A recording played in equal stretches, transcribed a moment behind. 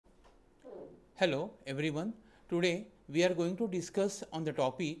Hello everyone. Today we are going to discuss on the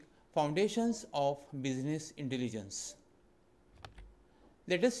topic Foundations of Business Intelligence.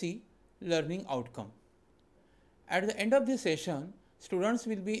 Let us see learning outcome. At the end of this session, students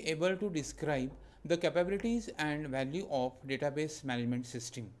will be able to describe the capabilities and value of database management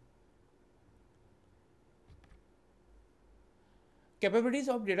system. Capabilities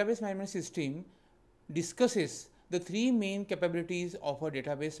of database management system discusses the three main capabilities of a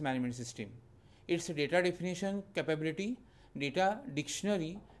database management system. Its data definition capability, data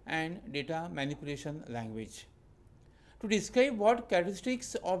dictionary and data manipulation language. To describe what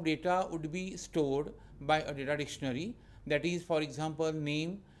characteristics of data would be stored by a data dictionary, that is for example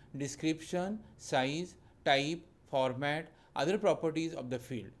name, description, size, type, format, other properties of the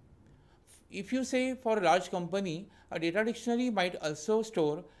field. If you say for a large company, a data dictionary might also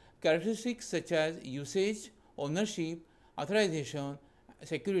store characteristics such as usage, ownership, authorization,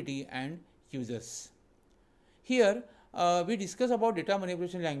 security and users. Here we discuss about data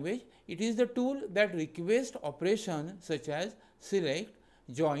manipulation language. It is the tool that requests operations such as select,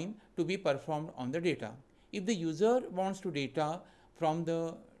 join to be performed on the data. If the user wants to data from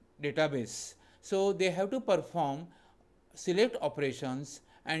the database, so they have to perform select operations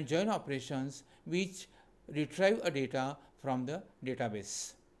and join operations which retrieve a data from the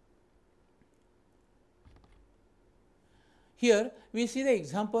database. Here we see the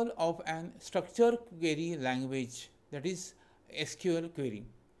example of an structured query language, that is SQL query.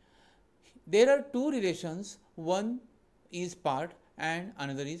 There are two relations, one is part and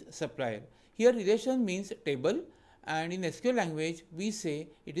another is supplier. Here relation means table and in SQL language we say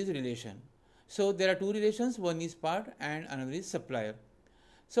it is relation. So there are two relations, one is part and another is supplier.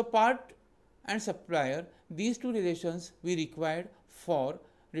 So part and supplier, these two relations we required for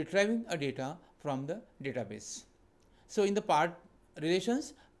retrieving a data from the database. So in the part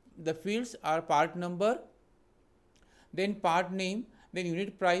relations, the fields are part number, then part name, then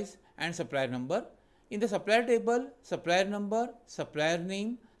unit price and supplier number. In the supplier table, supplier number, supplier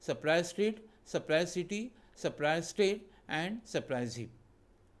name, supplier street, supplier city, supplier state and supplier zip.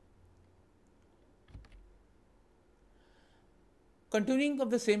 Continuing of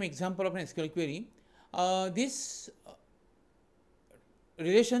the same example of an SQL query, this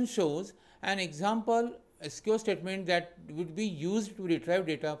relation shows an example SQL statement that would be used to retrieve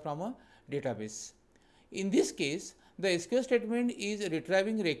data from a database. In this case, the SQL statement is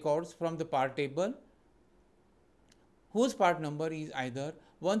retrieving records from the part table whose part number is either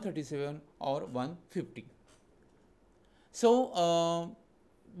 137 or 150. So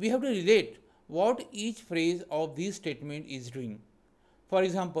we have to relate what each phrase of this statement is doing. For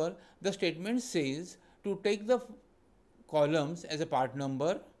example, the statement says to take the columns as a part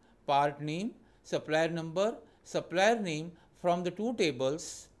number, part name, supplier number, supplier name from the two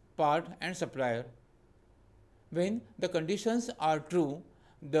tables, part and supplier. When the conditions are true,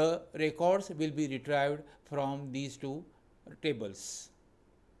 the records will be retrieved from these two tables.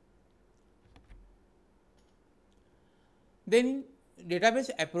 Then database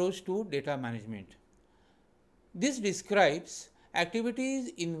approach to data management. This describes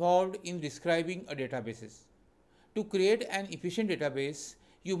activities involved in describing a database. To create an efficient database,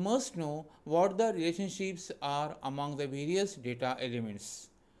 you must know what the relationships are among the various data elements,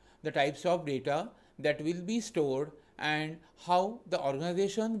 the types of data that will be stored and how the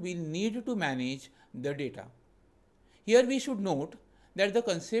organization will need to manage the data. Here we should note that the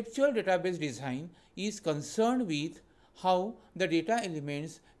conceptual database design is concerned with how the data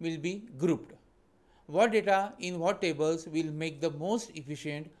elements will be grouped. What data in what tables will make the most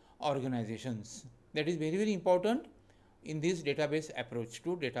efficient organizations. That is very, very important in this database approach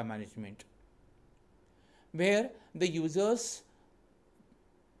to data management, where the users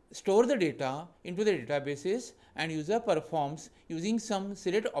store the data into the databases and user performs using some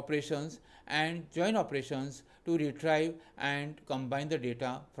select operations and join operations to retrieve and combine the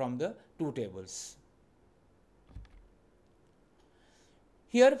data from the two tables.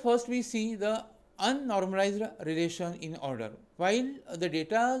 Here first we see the unnormalized relation in order. While the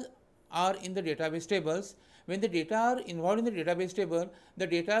data are in the database tables, when the data are involved in the database table, the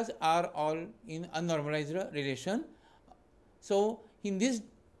data are all in unnormalized relation. So in this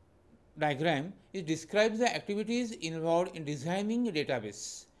diagram, it describes the activities involved in designing a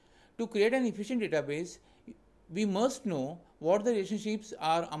database. To create an efficient database, we must know what the relationships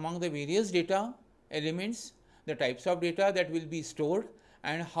are among the various data elements, the types of data that will be stored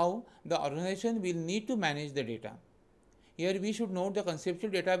and how the organization will need to manage the data. Here we should note the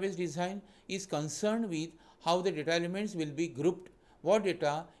conceptual database design is concerned with how the data elements will be grouped, what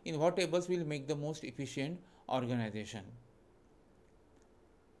data in what tables will make the most efficient organization.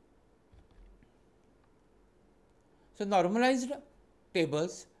 So, normalized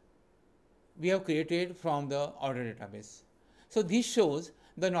tables we have created from the order database. So, this shows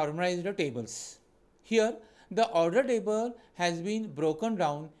the normalized tables. Here, the order table has been broken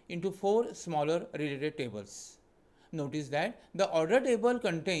down into 4 smaller related tables. Notice that the order table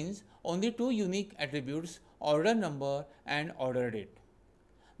contains only 2 unique attributes, order number and order date.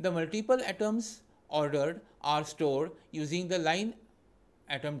 The multiple items ordered are stored using the line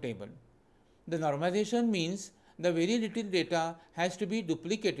item table. The normalization means the very little data has to be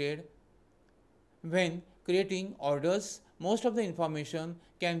duplicated when creating orders. Most of the information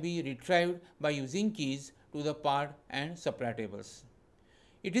can be retrieved by using keys to the part and supplier tables.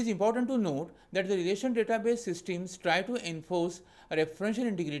 It is important to note that the relation database systems try to enforce referential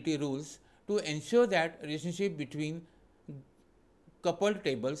integrity rules to ensure that relationship between coupled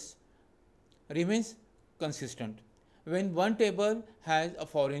tables remains consistent. When one table has a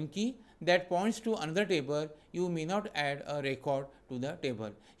foreign key that points to another table, you may not add a record to the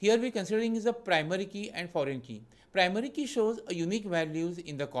table. Here we are considering is a primary key and foreign key. Primary key shows a unique values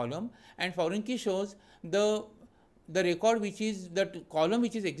in the column and foreign key shows the record which is the column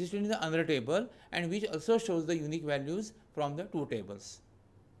which is existing in the another table and which also shows the unique values from the 2 tables.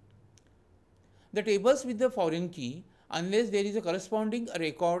 The tables with the foreign key, unless there is a corresponding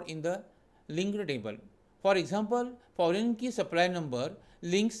record in the linked table. For example, foreign key supplier number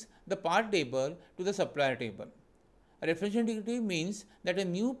links the part table to the supplier table. Referential integrity means that a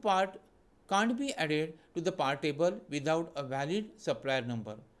new part can't be added to the part table without a valid supplier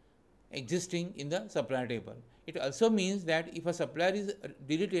number existing in the supplier table. It also means that if a supplier is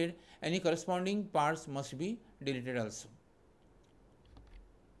deleted, any corresponding parts must be deleted also.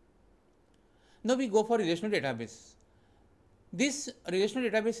 Now we go for relational database. This relational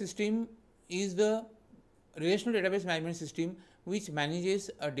database system is the relational database management system which manages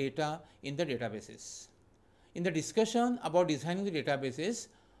a data in the databases. In the discussion about designing the databases,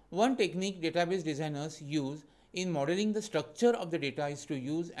 one technique database designers use in modeling the structure of the data is to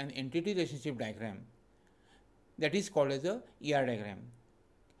use an entity relationship diagram that is called as the ER diagram.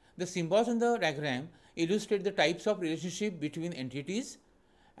 The symbols in the diagram illustrate the types of relationship between entities,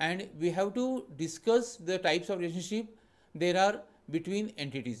 and we have to discuss the types of relationship there are between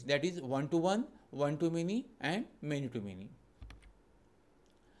entities, that is one to one, one to many and many to many.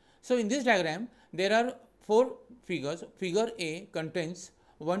 So in this diagram there are 4 figures. Figure A contains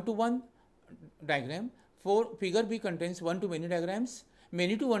one to one diagram, figure B contains one to many diagrams,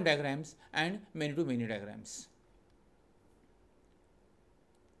 many to one diagrams and many to many diagrams.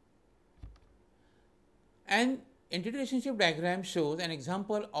 An entity relationship diagram shows an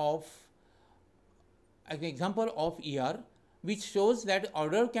example of ER, which shows that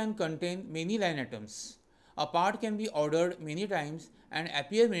order can contain many line items. A part can be ordered many times and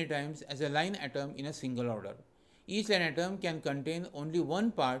appear many times as a line item in a single order. Each line item can contain only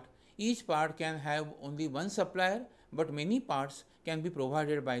one part. Each part can have only one supplier, but many parts can be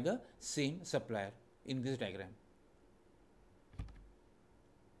provided by the same supplier in this diagram.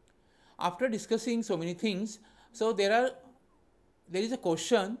 After discussing so many things, so there is a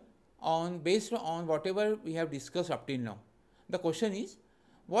question based on whatever we have discussed up till now. The question is,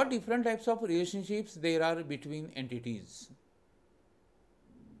 what different types of relationships there are between entities?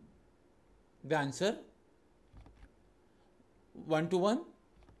 The answer: one to one,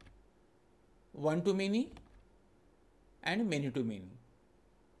 one to many and many to many.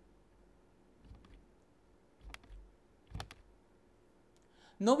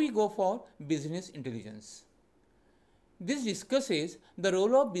 Now we go for business intelligence. This discusses the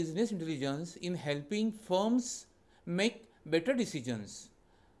role of business intelligence in helping firms make better decisions.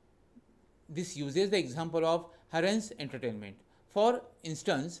 This uses the example of Harris Entertainment. For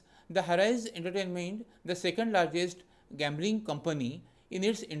instance, the Harris Entertainment, the second largest gambling company in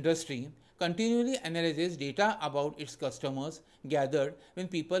its industry, continually analyzes data about its customers gathered when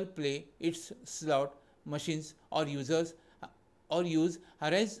people play its slot machines or use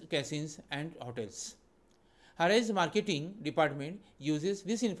Harris casinos and hotels. Harris marketing department uses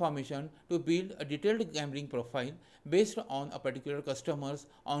this information to build a detailed gambling profile based on a particular customer's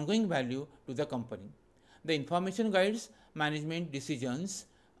ongoing value to the company. The information guides management decisions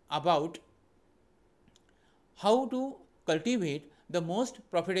about how to cultivate the most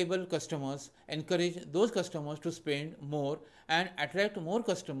profitable customers, encourage those customers to spend more and attract more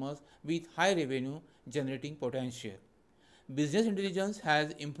customers with high revenue generating potential. Business intelligence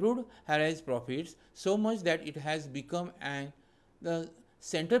has improved Harris profits so much that it has become the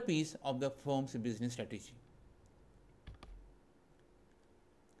centerpiece of the firm's business strategy.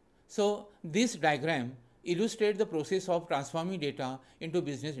 So this diagram illustrate the process of transforming data into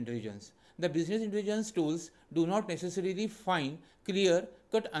business intelligence. The business intelligence tools do not necessarily find clear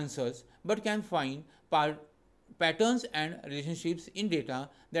cut answers but can find patterns and relationships in data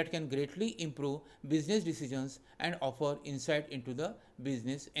that can greatly improve business decisions and offer insight into the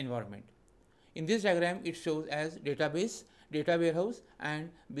business environment. In this diagram, it shows as database, data warehouse and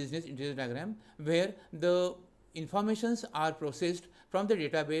business intelligence diagram, where the informations are processed from the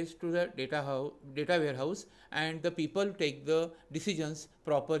database to the data warehouse, and the people take the decisions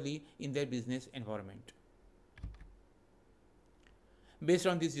properly in their business environment. Based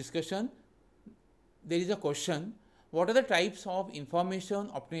on this discussion, there is a question: what are the types of information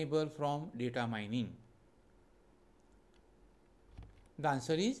obtainable from data mining? The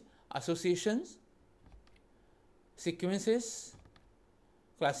answer is associations, sequences,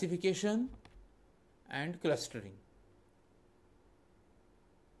 classification and clustering,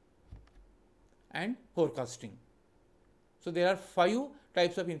 and forecasting. So there are 5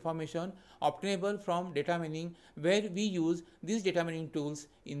 types of information obtainable from data mining, where we use these data mining tools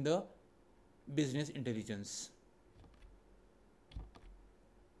in the business intelligence.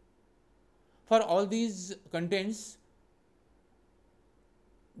 For all these contents,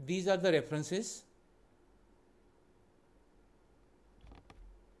 these are the references.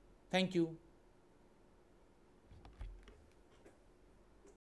 Thank you.